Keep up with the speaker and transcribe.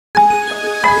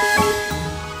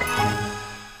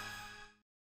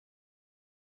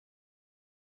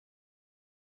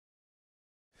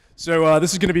So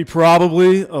this is going to be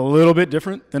probably a little bit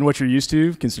different than what you're used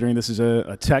to, considering this is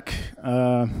a tech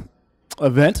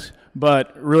event.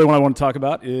 But really what I want to talk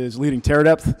about is leading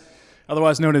Terradepth,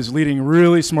 otherwise known as leading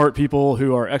really smart people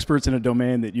who are experts in a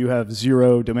domain that you have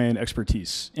zero domain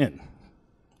expertise in.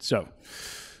 So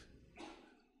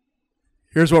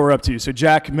here's what we're up to. So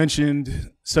Jack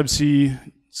mentioned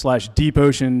subsea/deep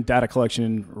ocean data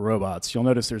collection robots. You'll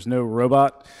notice there's no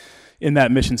robot in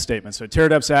that mission statement. So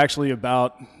Terradepth's actually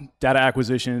about data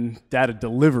acquisition, data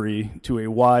delivery to a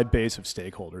wide base of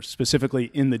stakeholders, specifically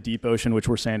in the deep ocean, which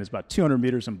we're saying is about 200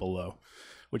 meters and below,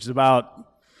 which is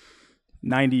about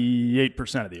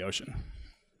 98% of the ocean.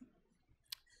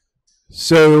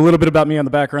 So a little bit about me on the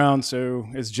background. So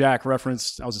as Jack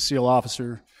referenced, I was a SEAL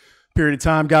officer. Period of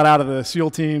time, got out of the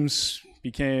SEAL teams,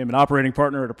 became an operating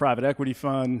partner at a private equity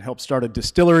fund, helped start a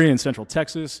distillery in Central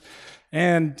Texas,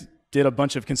 and did a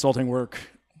bunch of consulting work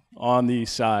on the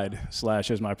side /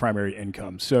 as my primary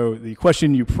income. So the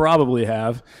question you probably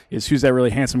have is, who's that really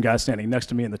handsome guy standing next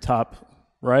to me in the top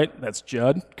right? That's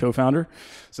Judd, co-founder.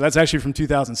 So that's actually from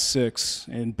 2006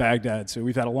 in Baghdad. So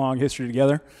we've had a long history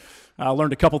together. I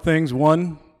learned a couple things.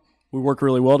 One, we work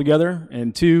really well together.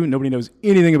 And two, nobody knows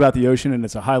anything about the ocean, and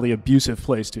it's a highly abusive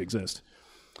place to exist.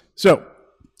 So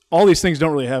all these things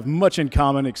don't really have much in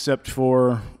common except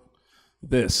for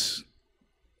this.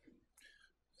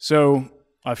 So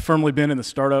I've firmly been in the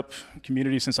startup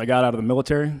community since I got out of the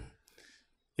military.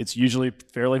 It's usually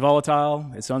fairly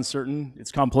volatile, it's uncertain,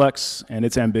 it's complex, and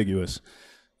it's ambiguous.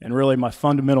 And really my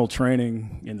fundamental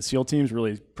training in the SEAL teams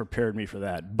really prepared me for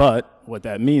that. But what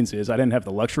that means is I didn't have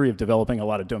the luxury of developing a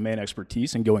lot of domain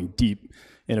expertise and going deep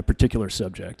in a particular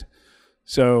subject.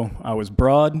 So I was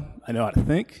broad, I know how to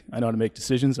think, I know how to make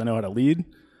decisions, I know how to lead,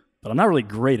 but I'm not really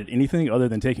great at anything other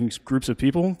than taking groups of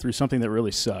people through something that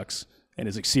really sucks and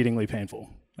is exceedingly painful.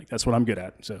 Like, that's what I'm good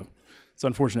at, so it's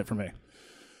unfortunate for me.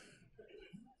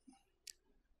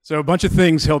 So a bunch of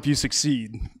things help you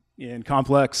succeed in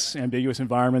complex, ambiguous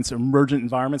environments, emergent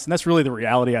environments, and that's really the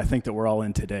reality I think that we're all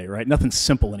in today, right? Nothing's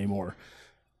simple anymore.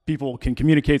 People can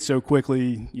communicate so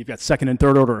quickly. You've got second and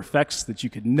third order effects that you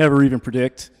could never even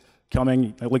predict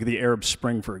coming. Look at the Arab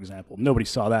Spring, for example. Nobody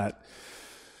saw that.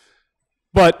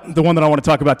 But the one that I want to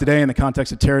talk about today in the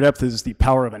context of Terradepth is the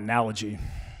power of analogy.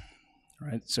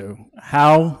 Right? So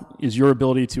how is your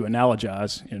ability to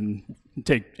analogize and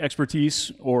take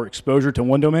expertise or exposure to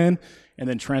one domain and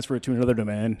then transfer it to another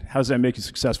domain? How does that make you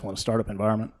successful in a startup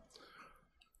environment?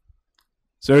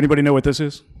 So anybody know what this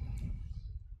is?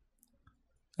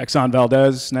 Exxon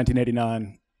Valdez,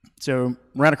 1989. So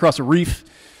ran across a reef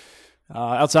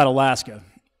outside Alaska,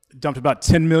 dumped about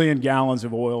 10 million gallons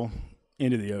of oil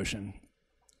into the ocean.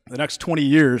 The next 20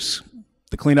 years,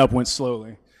 the cleanup went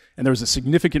slowly. And there was a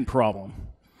significant problem.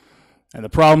 And the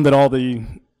problem that all the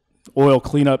oil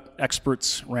cleanup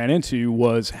experts ran into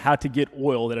was how to get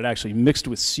oil that had actually mixed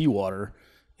with seawater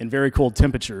in very cold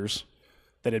temperatures,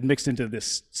 that had mixed into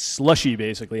this slushy,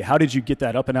 basically. How did you get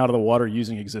that up and out of the water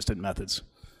using existent methods?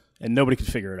 And nobody could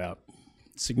figure it out.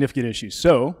 Significant issue.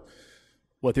 So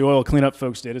what the oil cleanup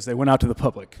folks did is they went out to the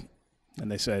public,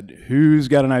 and they said, who's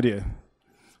got an idea?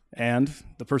 And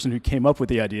the person who came up with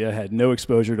the idea had no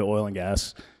exposure to oil and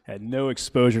gas, had no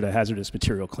exposure to hazardous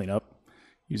material cleanup.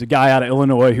 He was a guy out of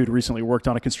Illinois who'd recently worked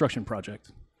on a construction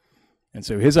project. And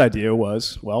so his idea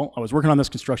was, well, I was working on this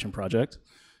construction project,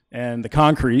 and the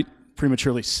concrete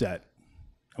prematurely set,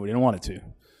 and we didn't want it to.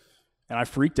 And I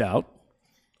freaked out,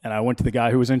 and I went to the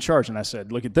guy who was in charge, and I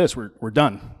said, look at this, we're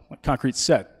done. Concrete's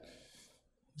set.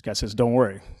 This guy says, don't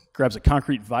worry. Grabs a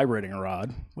concrete vibrating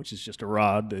rod, which is just a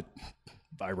rod that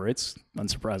vibrates,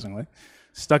 unsurprisingly,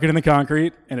 stuck it in the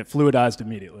concrete, and it fluidized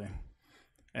immediately.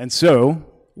 And so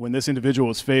when this individual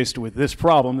was faced with this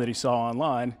problem that he saw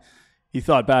online, he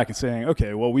thought back and saying,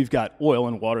 okay, well, we've got oil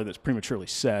and water that's prematurely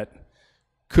set.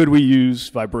 Could we use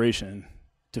vibration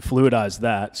to fluidize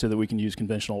that so that we can use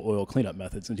conventional oil cleanup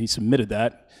methods? And he submitted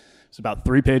that. It's about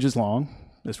 3 pages long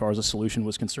as far as a solution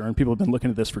was concerned. People have been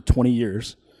looking at this for 20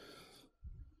 years.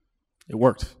 It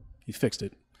worked. He fixed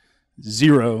it.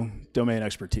 Zero domain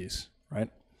expertise, right?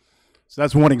 So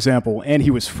that's one example, and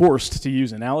he was forced to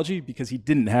use analogy because he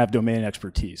didn't have domain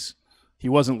expertise. He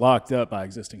wasn't locked up by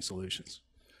existing solutions.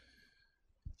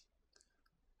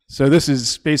 So this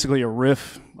is basically a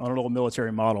riff on an old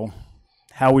military model,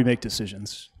 how we make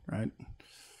decisions, right?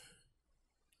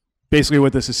 Basically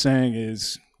what this is saying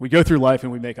is we go through life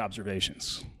and we make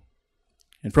observations.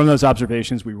 And from those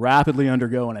observations, we rapidly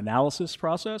undergo an analysis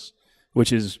process,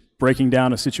 which is breaking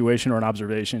down a situation or an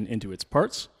observation into its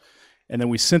parts. And then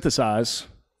we synthesize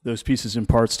those pieces and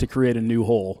parts to create a new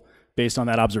whole based on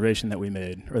that observation that we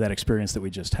made or that experience that we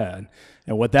just had.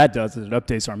 And what that does is it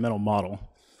updates our mental model,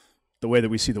 the way that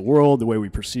we see the world, the way we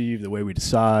perceive, the way we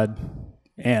decide,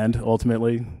 and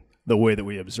ultimately the way that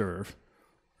we observe,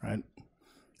 right?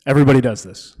 Everybody does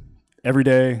this every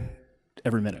day,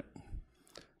 every minute.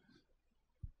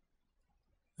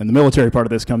 And the military part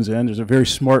of this comes in. There's a very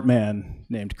smart man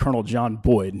named Colonel John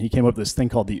Boyd, and he came up with this thing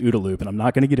called the OODA loop, and I'm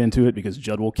not going to get into it because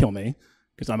Judd will kill me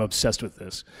because I'm obsessed with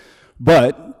this.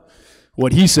 But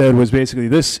what he said was basically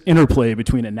this interplay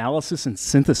between analysis and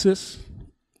synthesis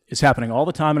is happening all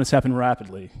the time, and it's happening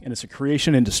rapidly, and it's a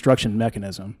creation and destruction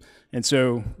mechanism. And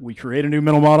so we create a new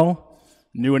mental model,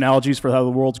 new analogies for how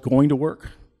the world's going to work,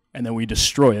 and then we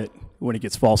destroy it when it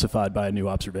gets falsified by a new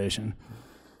observation.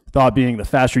 Thought being the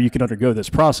faster you can undergo this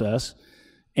process,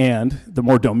 and the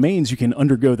more domains you can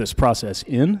undergo this process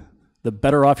in, the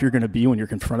better off you're going to be when you're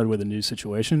confronted with a new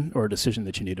situation or a decision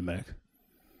that you need to make.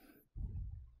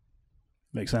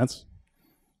 Make sense?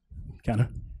 Kind of.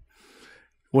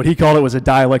 What he called it was a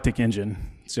dialectic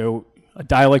engine. So a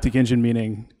dialectic engine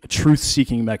meaning a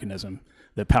truth-seeking mechanism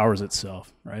that powers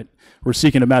itself, right? We're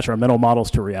seeking to match our mental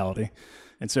models to reality.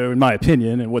 And so in my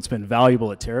opinion, and what's been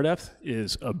valuable at Terradepth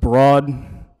is a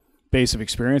broad base of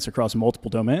experience across multiple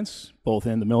domains, both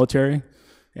in the military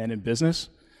and in business.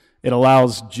 It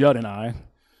allows Judd and I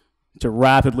to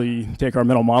rapidly take our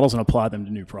mental models and apply them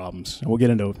to new problems. And we'll get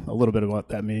into a little bit of what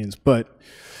that means. But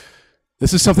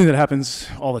this is something that happens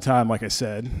all the time, like I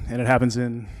said, and it happens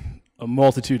in a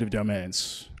multitude of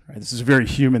domains. Right? This is a very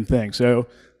human thing. So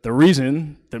the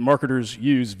reason that marketers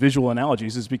use visual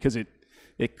analogies is because it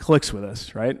clicks with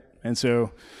us, right? And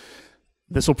so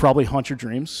this will probably haunt your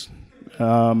dreams.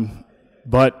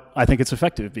 But I think it's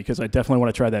effective because I definitely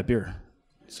want to try that beer.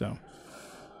 So,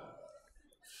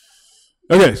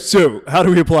 okay, so how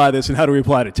do we apply this and how do we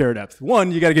apply it to Terradepth?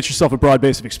 One, you got to get yourself a broad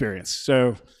base of experience. So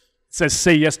it says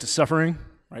say yes to suffering,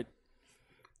 right?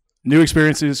 New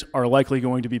experiences are likely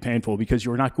going to be painful because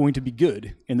you're not going to be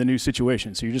good in the new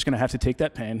situation. So you're just going to have to take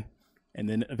that pain and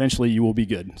then eventually you will be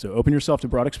good. So open yourself to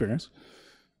broad experience.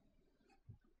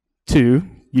 Two,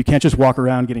 you can't just walk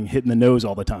around getting hit in the nose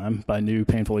all the time by new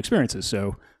painful experiences.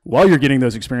 So while you're getting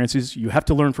those experiences, you have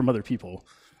to learn from other people.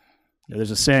 You know,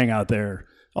 there's a saying out there,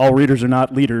 all readers are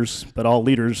not leaders, but all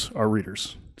leaders are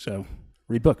readers. So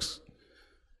read books.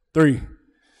 Three,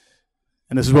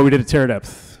 and this is what we did at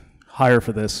Terradepth, hire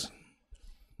for this.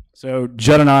 So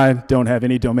Judd and I don't have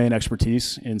any domain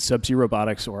expertise in subsea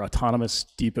robotics or autonomous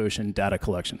deep ocean data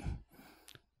collection.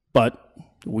 But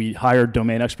we hired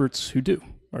domain experts who do.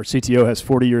 Our CTO has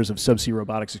 40 years of subsea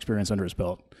robotics experience under his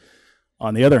belt.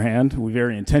 On the other hand, we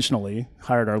very intentionally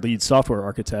hired our lead software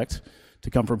architect to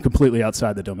come from completely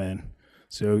outside the domain.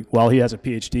 So while he has a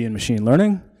PhD in machine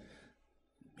learning,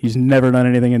 he's never done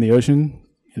anything in the ocean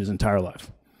in his entire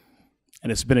life.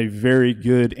 And it's been a very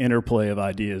good interplay of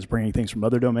ideas, bringing things from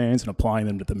other domains and applying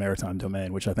them to the maritime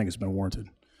domain, which I think has been warranted.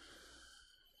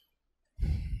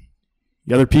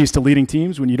 The other piece to leading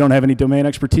teams when you don't have any domain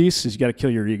expertise is you got to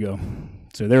kill your ego.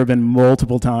 So there have been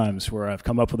multiple times where I've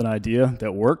come up with an idea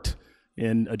that worked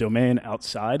in a domain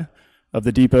outside of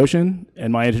the deep ocean,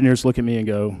 and my engineers look at me and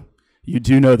go, you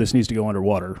do know this needs to go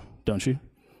underwater, don't you?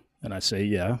 And I say,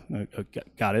 yeah,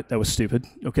 got it, that was stupid.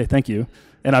 Okay, thank you.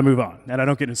 And I move on, and I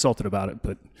don't get insulted about it,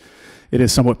 but it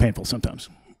is somewhat painful sometimes.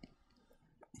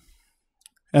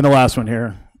 And the last one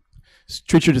here is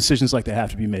treat your decisions like they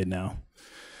have to be made now.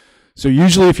 So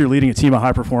usually if you're leading a team of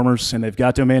high performers and they've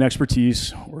got domain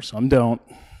expertise, or some don't,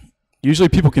 usually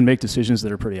people can make decisions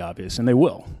that are pretty obvious, and they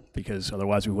will, because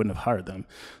otherwise we wouldn't have hired them.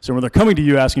 So when they're coming to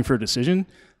you asking for a decision,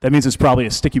 that means it's probably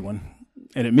a sticky one.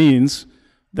 And it means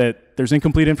that there's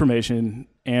incomplete information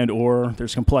and or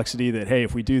there's complexity that, hey,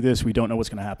 if we do this, we don't know what's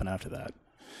going to happen after that.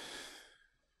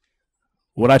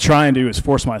 What I try and do is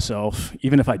force myself,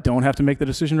 even if I don't have to make the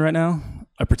decision right now,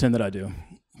 I pretend that I do.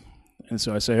 And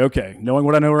so I say, okay, knowing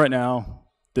what I know right now,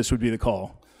 this would be the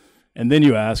call. And then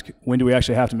you ask, when do we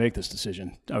actually have to make this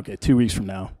decision? Okay, 2 weeks from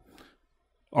now.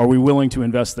 Are we willing to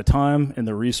invest the time and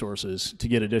the resources to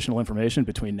get additional information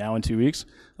between now and 2 weeks?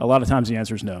 A lot of times the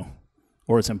answer is no,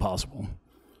 or it's impossible.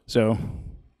 So,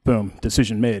 boom,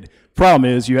 decision made. Problem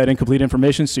is you had incomplete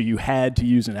information, so you had to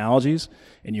use analogies,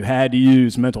 and you had to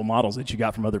use mental models that you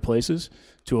got from other places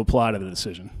to apply to the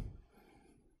decision.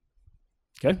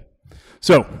 Okay?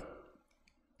 So,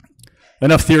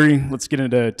 enough theory, let's get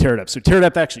into Terradepth. So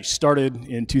Terradepth actually started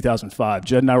in 2005.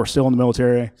 Judd and I were still in the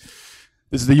military.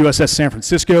 This is the USS San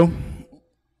Francisco.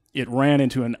 It ran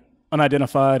into an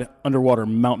unidentified underwater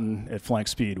mountain at flank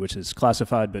speed, which is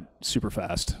classified but super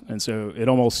fast. And so it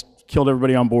almost killed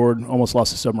everybody on board, almost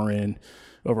lost a submarine,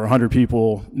 over 100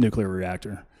 people, nuclear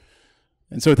reactor.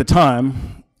 And so at the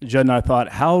time, Judd and I thought,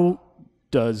 how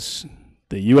does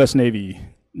the US Navy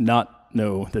not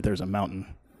know that there's a mountain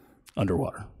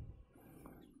underwater?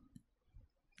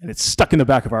 And it's stuck in the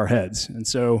back of our heads. And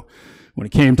so when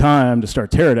it came time to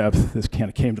start Terradepth, this kind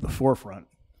of came to the forefront.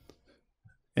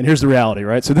 And here's the reality,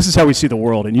 right? So this is how we see the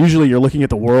world. And usually you're looking at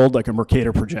the world like a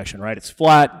Mercator projection, right? It's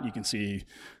flat. You can see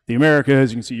the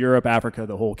Americas, you can see Europe, Africa,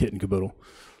 the whole kit and caboodle.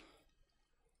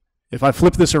 If I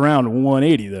flip this around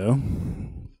 180, though,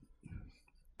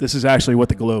 this is actually what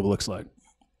the globe looks like.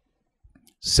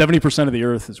 70% of the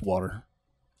Earth is water.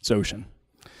 It's ocean.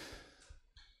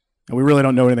 And we really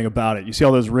don't know anything about it. You see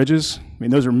all those ridges? I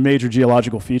mean, those are major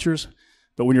geological features.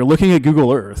 But when you're looking at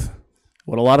Google Earth,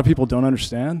 what a lot of people don't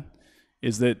understand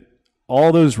is that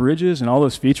all those ridges and all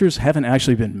those features haven't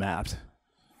actually been mapped.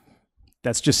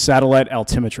 That's just satellite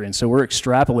altimetry. And so we're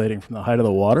extrapolating from the height of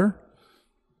the water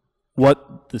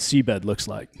what the seabed looks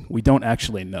like. We don't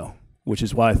actually know, which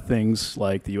is why things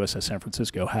like the USS San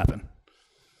Francisco happen.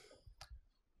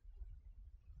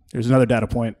 Here's another data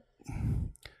point.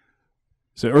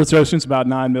 So Earth's ocean's about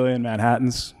 9 million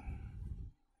Manhattans.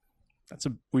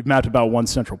 We've mapped about one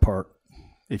central park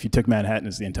if you took Manhattan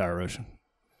as the entire ocean.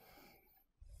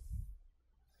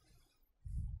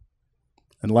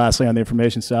 And lastly, on the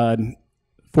information side,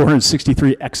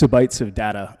 463 exabytes of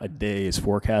data a day is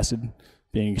forecasted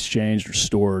being exchanged or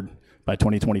stored by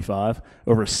 2025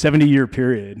 over a 70-year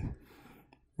period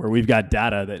where we've got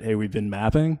data that, hey, we've been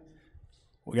mapping.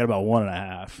 We got about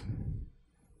 1.5.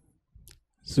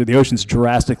 So the ocean's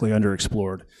drastically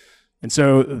underexplored. And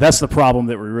so that's the problem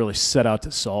that we really set out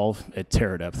to solve at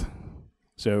Terradepth.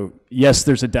 So yes,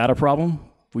 there's a data problem.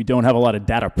 We don't have a lot of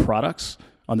data products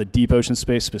on the deep ocean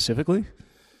space specifically,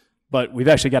 but we've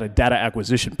actually got a data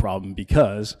acquisition problem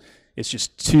because it's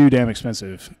just too damn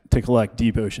expensive to collect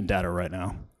deep ocean data right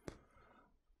now.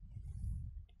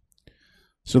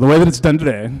 So the way that it's done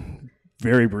today,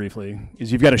 very briefly,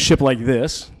 is you've got a ship like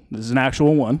this. This is an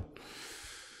actual one.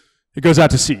 It goes out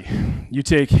to sea. You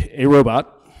take a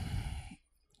robot.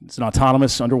 It's an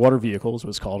autonomous underwater vehicle, is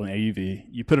what's called an AUV.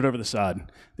 You put it over the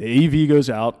side. The AUV goes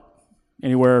out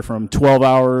anywhere from 12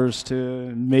 hours to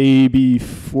maybe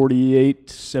 48,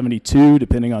 72,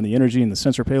 depending on the energy and the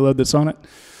sensor payload that's on it.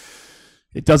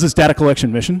 It does its data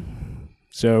collection mission.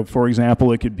 So, for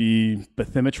example, it could be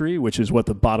bathymetry, which is what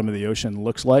the bottom of the ocean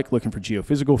looks like, looking for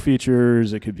geophysical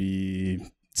features. It could be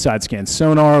side scan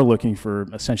sonar, looking for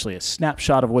essentially a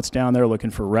snapshot of what's down there,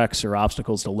 looking for wrecks or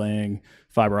obstacles to laying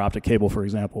fiber optic cable, for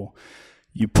example.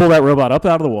 You pull that robot up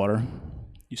out of the water,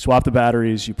 you swap the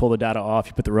batteries, you pull the data off,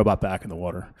 you put the robot back in the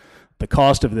water. The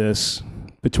cost of this,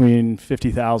 between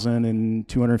 $50,000 and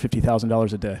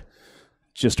 $250,000 a day,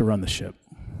 just to run the ship.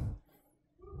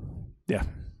 Yeah.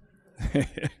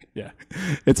 Yeah,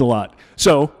 it's a lot.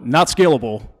 So, not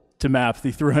scalable to map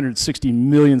the 360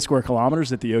 million square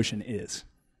kilometers that the ocean is.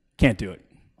 Can't do it,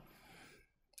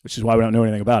 which is why we don't know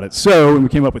anything about it. So when we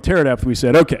came up with Terradepth, we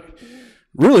said, okay,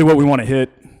 really what we want to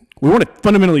hit, we want to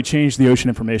fundamentally change the ocean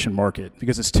information market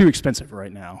because it's too expensive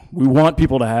right now. We want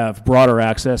people to have broader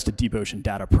access to deep ocean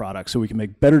data products so we can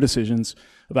make better decisions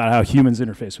about how humans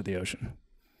interface with the ocean.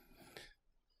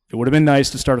 It would have been nice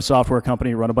to start a software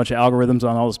company, run a bunch of algorithms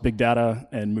on all this big data,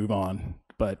 and move on.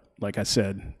 But like I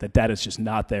said, that data is just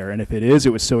not there. And if it is, it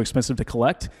was so expensive to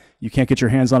collect, you can't get your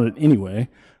hands on it anyway,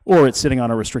 or it's sitting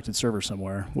on a restricted server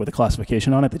somewhere with a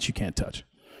classification on it that you can't touch.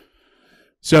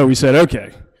 So we said,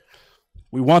 okay,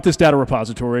 we want this data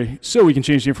repository so we can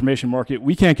change the information market.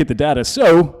 We can't get the data,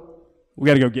 so we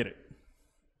got to go get it.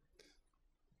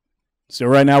 So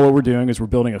right now what we're doing is we're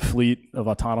building a fleet of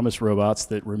autonomous robots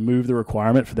that remove the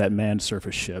requirement for that manned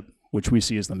surface ship, which we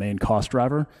see as the main cost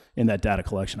driver in that data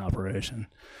collection operation.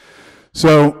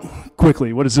 So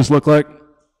quickly, what does this look like?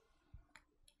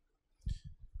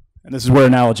 And this is where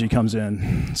analogy comes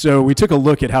in. So we took a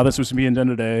look at how this was being done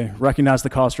today, recognized the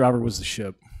cost driver was the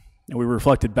ship, and we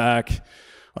reflected back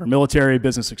on our military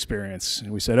business experience.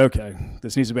 And we said, okay,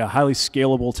 this needs to be a highly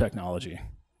scalable technology.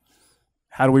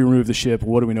 How do we remove the ship?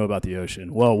 What do we know about the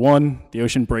ocean? Well, one, the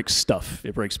ocean breaks stuff.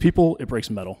 It breaks people, it breaks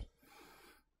metal.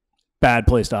 Bad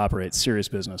place to operate, serious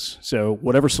business. So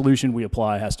whatever solution we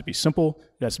apply has to be simple,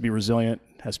 it has to be resilient,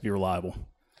 it has to be reliable.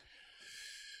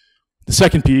 The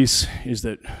second piece is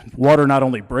that water not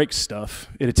only breaks stuff,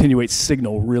 it attenuates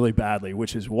signal really badly,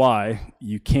 which is why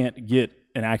you can't get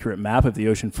an accurate map of the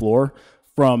ocean floor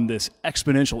from this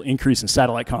exponential increase in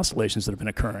satellite constellations that have been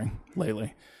occurring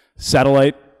lately.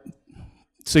 Satellite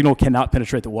signal cannot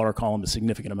penetrate the water column a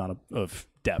significant amount of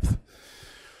depth.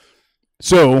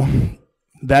 So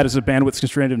that is a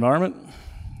bandwidth-constrained environment.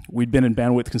 We'd been in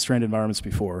bandwidth-constrained environments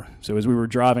before. So as we were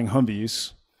driving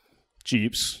Humvees,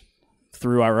 Jeeps,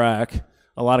 through Iraq,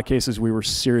 a lot of cases we were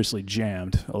seriously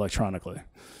jammed electronically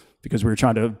because we were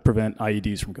trying to prevent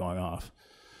IEDs from going off.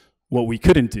 What we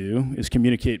couldn't do is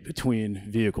communicate between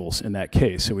vehicles in that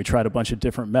case, so we tried a bunch of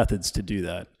different methods to do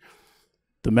that.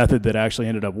 The method that actually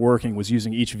ended up working was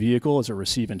using each vehicle as a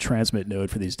receive and transmit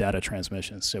node for these data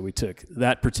transmissions. So we took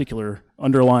that particular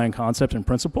underlying concept and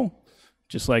principle,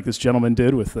 just like this gentleman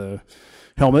did with the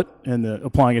helmet and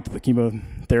applying it to the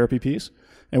chemotherapy piece.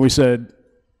 And we said,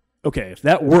 okay, if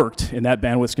that worked in that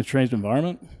bandwidth-constrained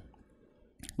environment,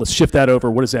 let's shift that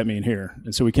over. What does that mean here?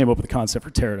 And so we came up with the concept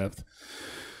for Terradepth.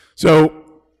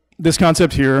 So this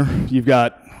concept here, you've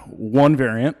got one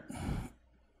variant.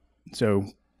 So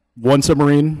one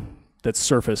submarine that's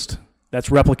surfaced, that's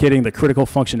replicating the critical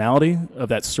functionality of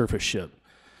that surface ship.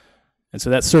 And so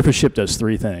that surface ship does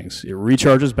three things. It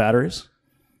recharges batteries.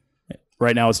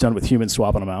 Right now it's done with humans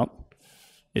swapping them out.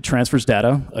 It transfers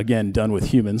data, again, done with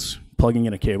humans plugging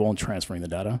in a cable and transferring the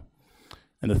data.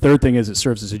 And the third thing is it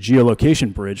serves as a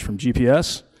geolocation bridge from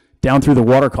GPS down through the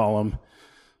water column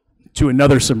to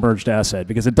another submerged asset,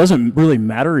 because it doesn't really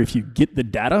matter if you get the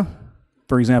data,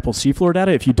 for example, seafloor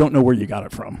data, if you don't know where you got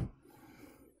it from.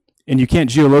 And you can't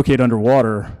geolocate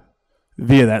underwater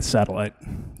via that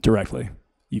satellite directly.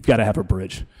 You've got to have a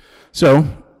bridge. So,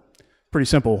 pretty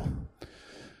simple.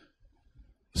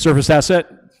 Surface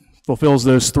asset fulfills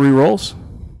those three roles.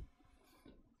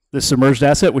 This submerged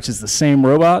asset, which is the same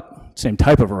robot, same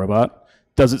type of robot,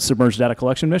 does its submerged data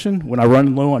collection mission. When I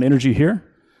run low on energy here,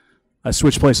 I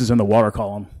switch places in the water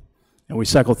column, and we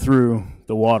cycle through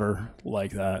the water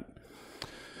like that.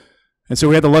 And so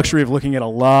we had the luxury of looking at a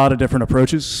lot of different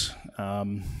approaches,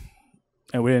 and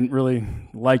we didn't really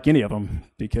like any of them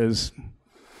because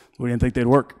we didn't think they'd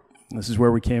work. This is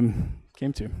where we came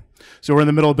to. So we're in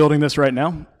the middle of building this right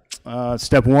now.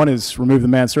 Step one is remove the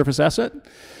manned surface asset,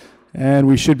 and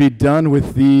we should be done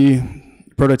with the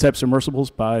prototype submersibles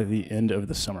by the end of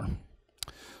the summer.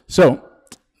 So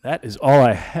that is all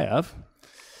I have.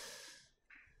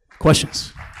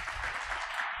 Questions?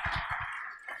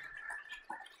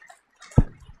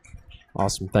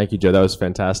 Awesome. Thank you, Joe. That was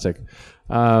fantastic.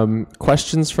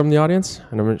 Questions from the audience?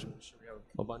 And I'm sure we have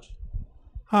a bunch.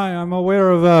 Hi, I'm aware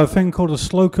of a thing called a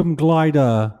Slocum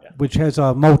glider, which has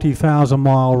a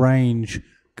multi-thousand-mile range,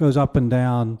 goes up and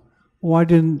down. Why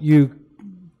didn't you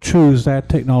choose that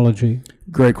technology?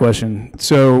 Great question.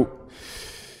 So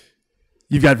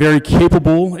you've got very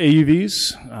capable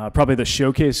AUVs. Probably the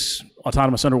showcase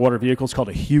autonomous underwater vehicle is called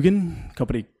a Hugin. A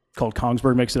company called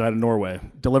Kongsberg makes it out of Norway.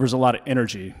 Delivers a lot of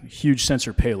energy, huge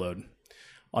sensor payload.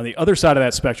 On the other side of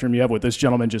that spectrum, you have what this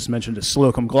gentleman just mentioned, a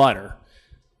Slocum glider.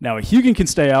 Now, a Hugin can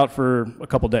stay out for a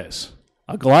couple days.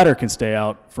 A glider can stay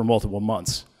out for multiple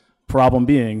months. Problem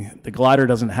being, the glider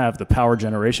doesn't have the power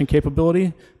generation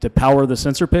capability to power the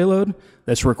sensor payload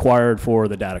that's required for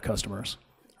the data customers.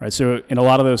 Right, so in a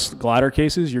lot of those glider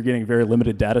cases, you're getting very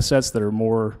limited data sets that are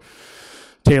more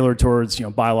tailored towards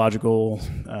biological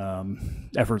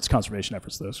efforts, conservation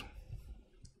efforts, those.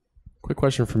 Quick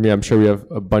question for me. I'm sure we have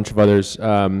a bunch of others.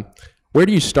 Where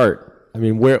do you start? I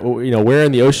mean, where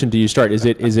in the ocean do you start? Is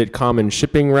it common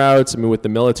shipping routes? I mean, with the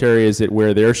military, is it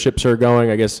where their ships are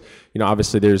going? I guess,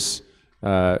 obviously there's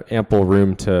ample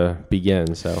room to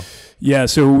begin, so. Yeah,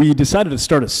 so we decided to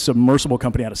start a submersible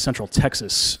company out of Central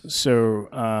Texas. So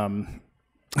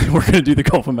we're going to do the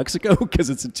Gulf of Mexico because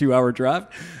it's a 2-hour drive,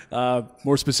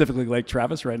 more specifically Lake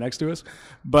Travis right next to us.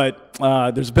 But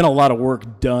there's been a lot of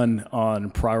work done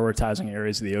on prioritizing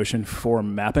areas of the ocean for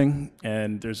mapping,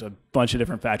 and there's a bunch of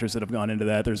different factors that have gone into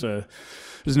that. There's an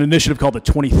initiative called the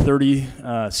 2030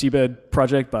 Seabed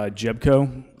Project by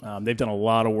JEBCO. They've done a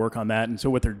lot of work on that, and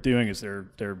so what they're doing is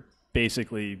they're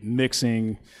basically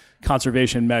mixing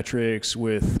conservation metrics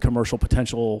with commercial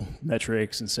potential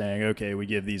metrics and saying, okay, we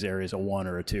give these areas a 1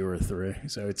 or a 2 or a 3.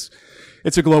 So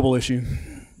it's a global issue.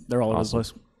 They're all over the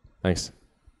place. Thanks.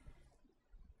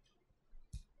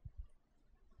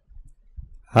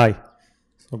 Hi.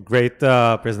 So great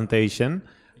presentation.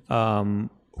 Who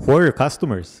are your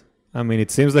customers? I mean, it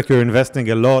seems like you're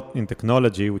investing a lot in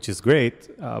technology, which is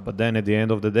great, but then at the end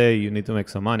of the day, you need to make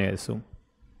some money, I assume.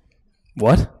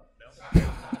 What?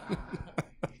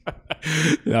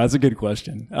 Yeah, that's a good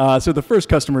question. So the first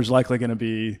customer is likely going to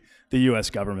be the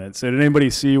U.S. government. So did anybody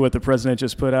see what the president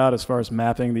just put out as far as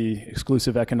mapping the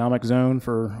exclusive economic zone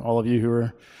for all of you who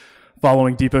are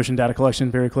following deep ocean data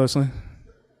collection very closely?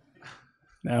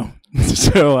 No.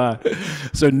 So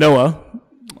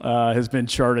NOAA has been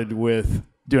charted with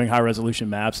doing high-resolution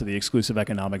maps of the exclusive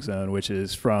economic zone, which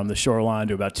is from the shoreline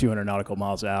to about 200 nautical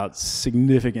miles out.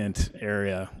 Significant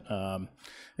area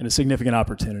and a significant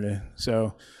opportunity.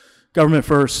 So Government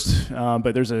first,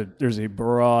 but there's a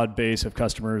broad base of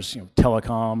customers.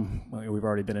 Telecom. We've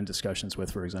already been in discussions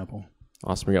with, for example.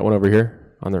 Awesome. We got one over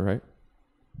here on the right.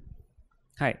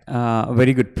 Hi.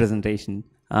 Very good presentation.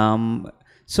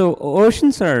 So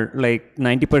oceans are like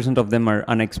 90% of them are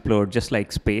unexplored, just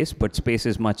like space, but space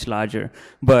is much larger.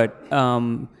 But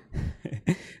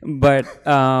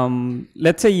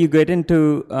let's say you get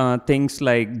into things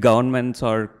like governments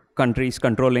or countries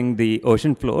controlling the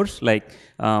ocean floors. Like,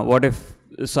 what if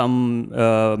some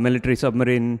military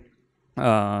submarine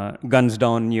guns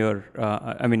down your,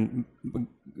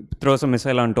 throws a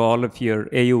missile onto all of your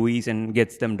AUVs and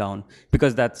gets them down,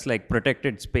 because that's like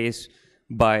protected space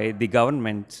by the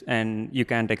government and you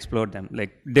can't explore them.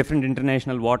 Like different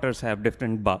international waters have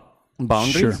different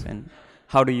boundaries. Sure. And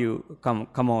how do you come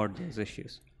over those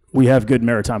issues? We have good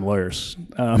maritime lawyers.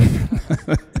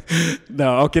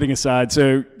 No, all kidding aside.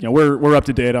 So, we're up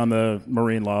to date on the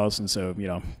marine laws, and so,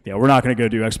 we're not going to go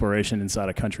do exploration inside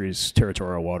a country's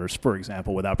territorial waters, for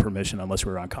example, without permission, unless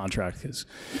we're on contract, because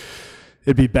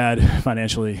it'd be bad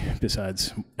financially,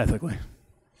 besides ethically.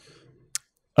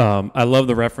 I love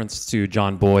the reference to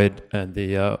John Boyd and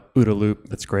the OODA loop.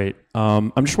 That's great.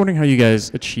 I'm just wondering how you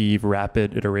guys achieve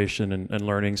rapid iteration and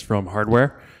learnings from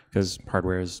hardware, because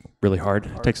hardware is really hard.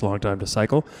 It takes a long time to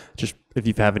cycle. Just if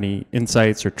you have any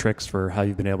insights or tricks for how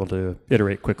you've been able to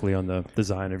iterate quickly on the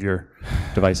design of your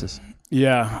devices.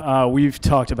 Yeah, we've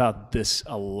talked about this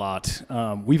a lot.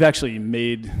 We've actually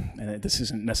made, and this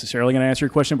isn't necessarily going to answer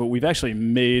your question, but we've actually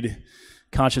made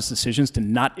conscious decisions to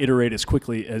not iterate as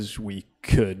quickly as we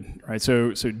could, right?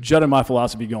 So Judd and my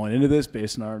philosophy going into this,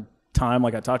 based on our time,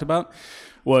 like I talked about,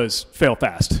 was fail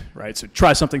fast, right? So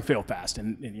try something, fail fast,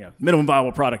 and minimum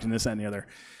viable product and this, that, and the other.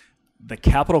 The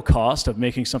capital cost of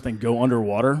making something go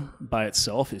underwater by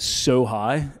itself is so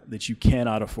high that you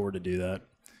cannot afford to do that.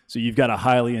 So you've got to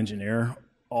highly engineer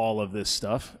all of this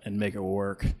stuff and make it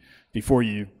work before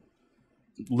you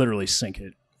literally sink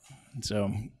it. And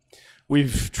so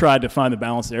we've tried to find the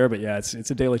balance there, but yeah, it's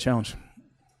a daily challenge.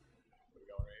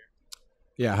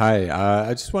 Yeah, hi.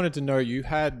 I just wanted to know, you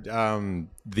had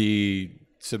the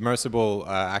submersible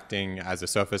acting as a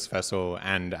surface vessel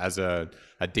and as a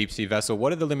deep sea vessel.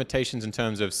 What are the limitations in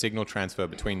terms of signal transfer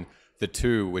between the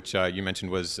two, which you mentioned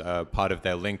was part of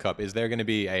their link up? Is there going to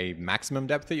be a maximum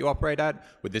depth that you operate at?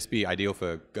 Would this be ideal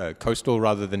for coastal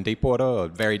rather than deep water or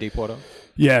very deep water?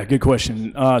 Yeah, good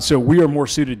question. So we are more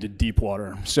suited to deep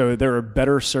water. So there are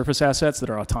better surface assets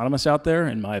that are autonomous out there,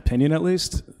 in my opinion at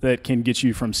least, that can get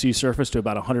you from sea surface to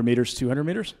about 100 meters, 200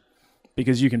 meters,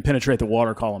 because you can penetrate the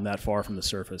water column that far from the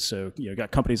surface. So you've got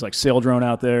companies like Saildrone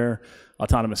out there,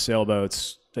 autonomous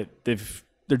sailboats,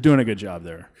 they're doing a good job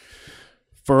there.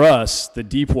 For us, the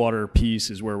deep water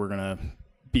piece is where we're going to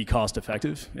be cost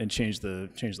effective and change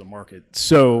the market.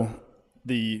 So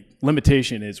the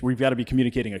limitation is we've got to be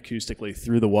communicating acoustically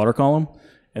through the water column,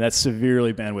 and that's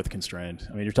severely bandwidth constrained.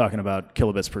 I mean, you're talking about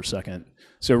kilobits per second.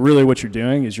 So really what you're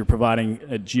doing is you're providing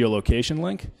a geolocation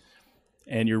link,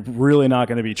 and you're really not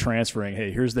going to be transferring,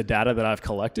 hey, here's the data that I've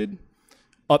collected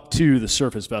up to the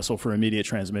surface vessel for immediate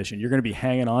transmission. You're going to be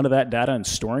hanging on to that data and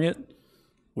storing it,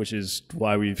 which is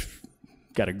why we've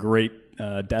got a great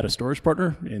data storage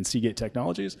partner in Seagate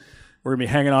Technologies. We're going to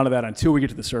be hanging on to that until we get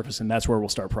to the surface, and that's where we'll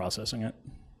start processing it,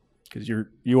 because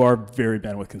you are very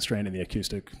bandwidth constrained in the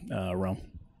acoustic realm.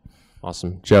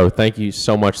 Awesome. Joe, thank you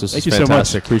so much. This is fantastic. So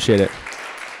much. Appreciate it.